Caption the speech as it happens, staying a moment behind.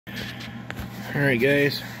Alright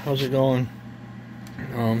guys, how's it going?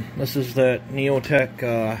 This is that neotec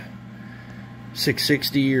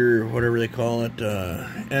 660 or whatever they call it,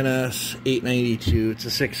 ns892. It's a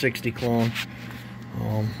 660 clone.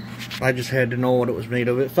 I just had to know what it was made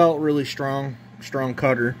of. It felt really strong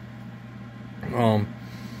cutter. So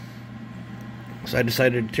I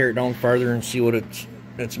decided to tear it down farther and see what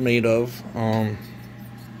it's made of.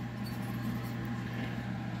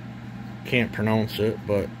 Can't pronounce it,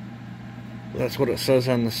 but that's what it says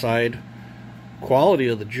on the side. Quality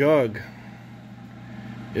of the jug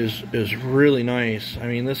is really nice. I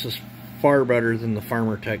mean, this is far better than the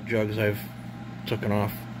Farmer Tech jugs I've taken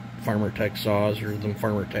off Farmer Tech saws or the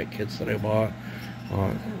Farmer Tech kits that I bought.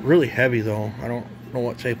 Really heavy though. I don't know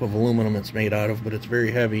what type of aluminum it's made out of, but it's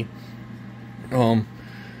very heavy.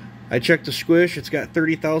 I checked the squish. It's got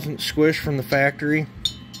 30,000 squish from the factory.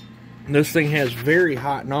 This thing has very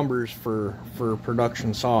hot numbers for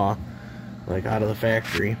production saw, like out of the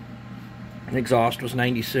factory. The exhaust was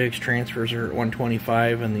 96, transfers are at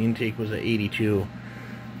 125, and the intake was at 82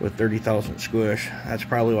 with 30,000 squish. That's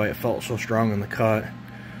probably why it felt so strong in the cut.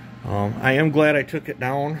 I am glad I took it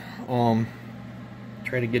down.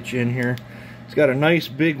 Try to get you in here. It's got a nice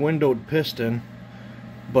big windowed piston,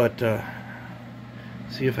 but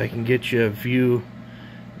see if I can get you a view.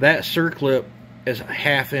 That circlip is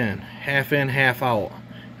half in, half out,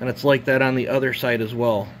 and it's like that on the other side as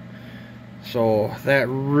well. So that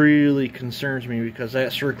really concerns me, because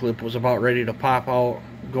that circlip was about ready to pop out,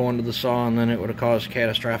 go into the saw, and then it would have caused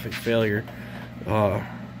catastrophic failure.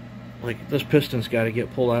 Like, this piston's got to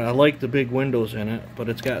get pulled out. I like the big windows in it, but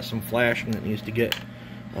it's got some flashing that needs to get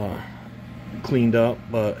cleaned up.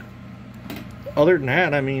 But other than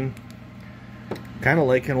that, I mean, kind of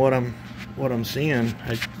liking what I'm seeing.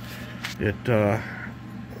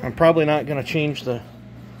 I'm probably not going to change the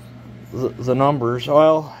numbers.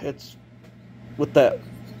 Well, it's with that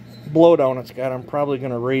blowdown it's got. I'm probably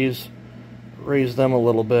going to raise them a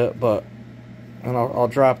little bit, and I'll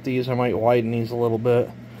drop these. I might widen these a little bit,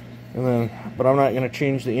 but I'm not going to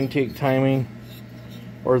change the intake timing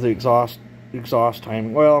or the exhaust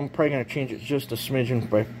timing. Well, I'm probably going to change it just a smidgen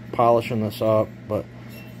by polishing this up, but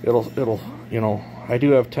it'll you know, I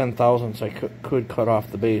do have 10 thousandths. I could cut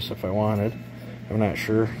off the base if I wanted. I'm not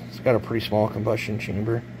sure. It's got a pretty small combustion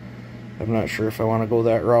chamber. I'm not sure if I want to go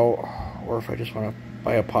that route or if I just want to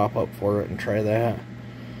buy a pop-up for it and try that.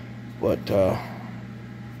 But I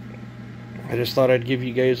just thought I'd give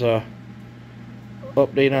you guys a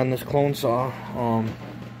update on this clone saw.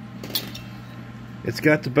 It's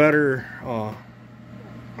got the better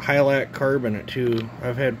Hylac carb in it too.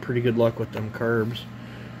 I've had pretty good luck with them carbs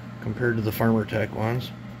compared to the Farmer Tech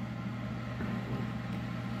ones.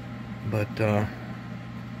 But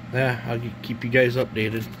yeah, I'll keep you guys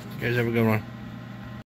updated. You guys have a good one.